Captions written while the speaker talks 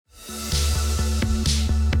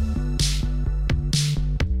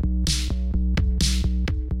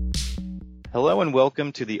Hello and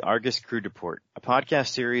welcome to the Argus Crude Report, a podcast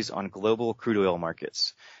series on global crude oil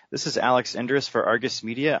markets. This is Alex Endres for Argus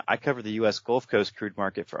Media. I cover the U.S. Gulf Coast crude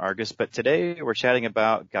market for Argus, but today we're chatting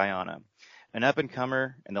about Guyana, an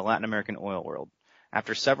up-and-comer in the Latin American oil world.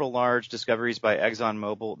 After several large discoveries by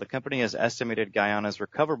ExxonMobil, the company has estimated Guyana's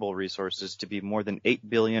recoverable resources to be more than 8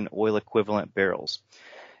 billion oil-equivalent barrels.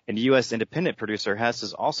 And U.S. independent producer Hess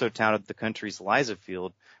has also touted the country's Liza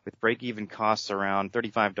field with break-even costs around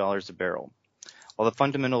 $35 a barrel. While the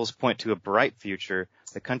fundamentals point to a bright future,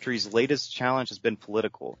 the country's latest challenge has been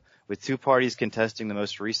political, with two parties contesting the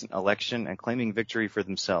most recent election and claiming victory for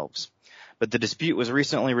themselves. But the dispute was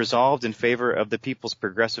recently resolved in favor of the People's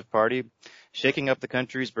Progressive Party, shaking up the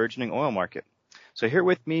country's burgeoning oil market. So here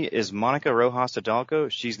with me is Monica Rojas Hidalgo.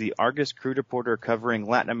 She's the Argus crude reporter covering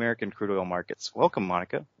Latin American crude oil markets. Welcome,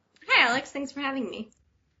 Monica. Hi, Alex. Thanks for having me.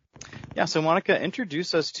 Yeah, so Monica,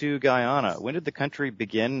 introduce us to Guyana. When did the country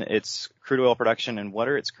begin its crude oil production and what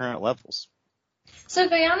are its current levels? So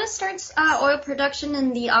Guyana starts oil production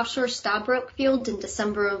in the offshore Stabroek field in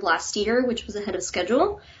December of last year, which was ahead of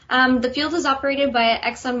schedule. The field is operated by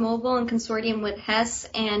ExxonMobil in consortium with Hess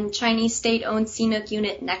and Chinese state-owned CNOOC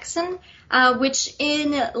unit Nexen, which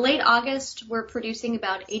in late August were producing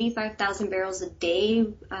about 85,000 barrels a day,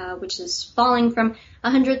 which is falling from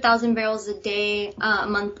 100,000 barrels a day a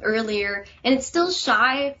month earlier. And it's still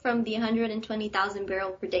shy from the 120,000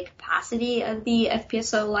 barrel per day capacity of the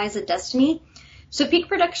FPSO Liza Destiny. So peak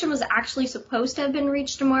production was actually supposed to have been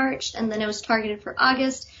reached in March, and then it was targeted for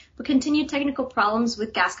August, but continued technical problems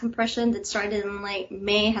with gas compression that started in late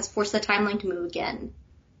May has forced the timeline to move again.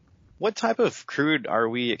 What type of crude are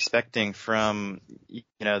we expecting from,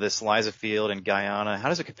 this Liza field in Guyana? How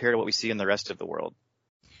does it compare to what we see in the rest of the world?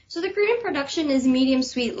 So the crude in production is medium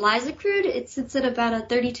sweet Liza crude. It sits at about a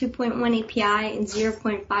 32.1 API and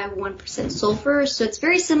 0.51% sulfur, so it's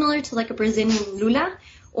very similar to like a Brazilian Lula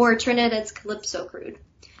or Trinidad's Calypso crude.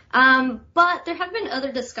 But there have been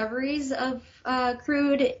other discoveries of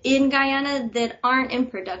crude in Guyana that aren't in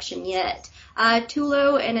production yet.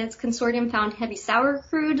 Tullow and its consortium found heavy sour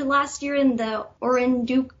crude last year in the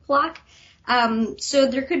Orinduque block. So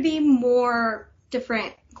there could be more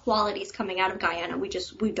different qualities coming out of Guyana. We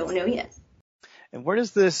don't know yet. And where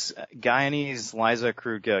does this Guyanese Liza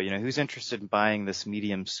crude go? Who's interested in buying this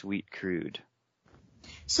medium sweet crude?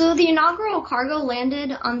 So the inaugural cargo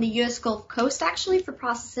landed on the U.S. Gulf Coast, actually, for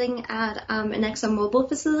processing at an ExxonMobil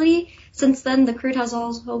facility. Since then, the crude has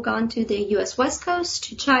also gone to the U.S. West Coast,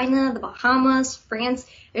 to China, the Bahamas, France,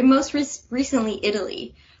 and most recently,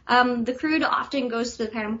 Italy. The crude often goes to the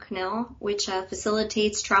Panama Canal, which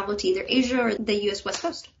facilitates travel to either Asia or the U.S. West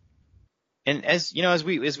Coast. And as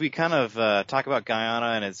we kind of talk about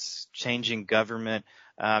Guyana and its changing government,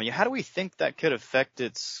 how do we think that could affect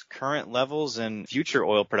its current levels and future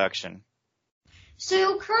oil production?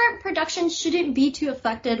 So current production shouldn't be too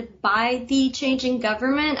affected by the changing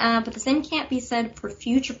government, but the same can't be said for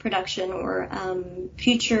future production or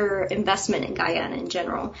future investment in Guyana in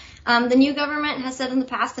general. The new government has said in the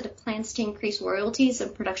past that it plans to increase royalties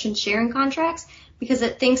and production sharing contracts because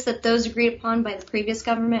it thinks that those agreed upon by the previous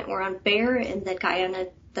government were unfair and that Guyana,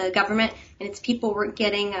 the government and its people weren't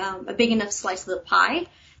getting a big enough slice of the pie.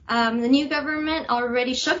 The new government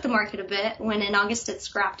already shook the market a bit when in August it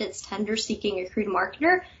scrapped its tender seeking a crude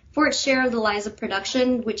marketer for its share of the Liza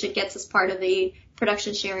production, which it gets as part of a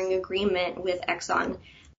production sharing agreement with Exxon.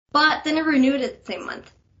 But then it renewed it the same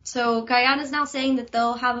month. So Guyana is now saying that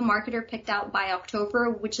they'll have a marketer picked out by October,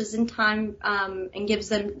 which is in time and gives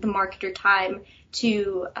them the marketer time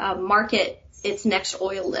to market its next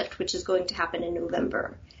oil lift, which is going to happen in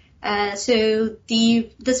November. So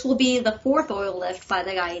this will be the fourth oil lift by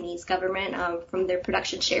the Guyanese government from their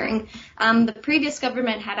production sharing. The previous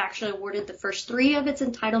government had actually awarded the first three of its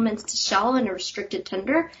entitlements to Shell in a restricted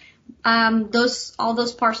tender. All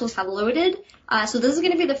those parcels have loaded. So this is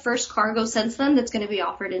going to be the first cargo since then that's going to be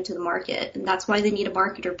offered into the market, and that's why they need a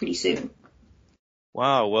marketer pretty soon.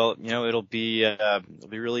 Wow. Well, it'll be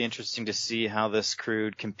really interesting to see how this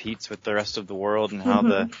crude competes with the rest of the world and how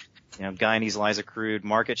the Guyanese Liza crude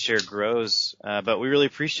market share grows. But we really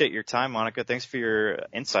appreciate your time, Monica. Thanks for your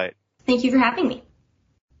insight. Thank you for having me.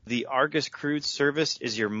 The Argus Crude Service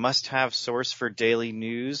is your must-have source for daily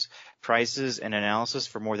news, prices, and analysis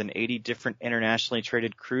for more than 80 different internationally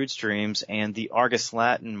traded crude streams, and the Argus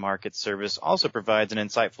Latin Market Service also provides an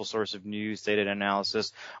insightful source of news, data, and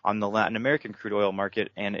analysis on the Latin American crude oil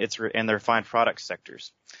market and the refined product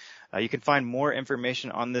sectors. You can find more information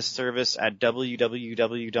on this service at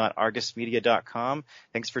www.argusmedia.com.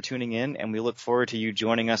 Thanks for tuning in, and we look forward to you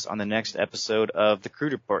joining us on the next episode of the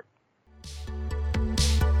Crude Report.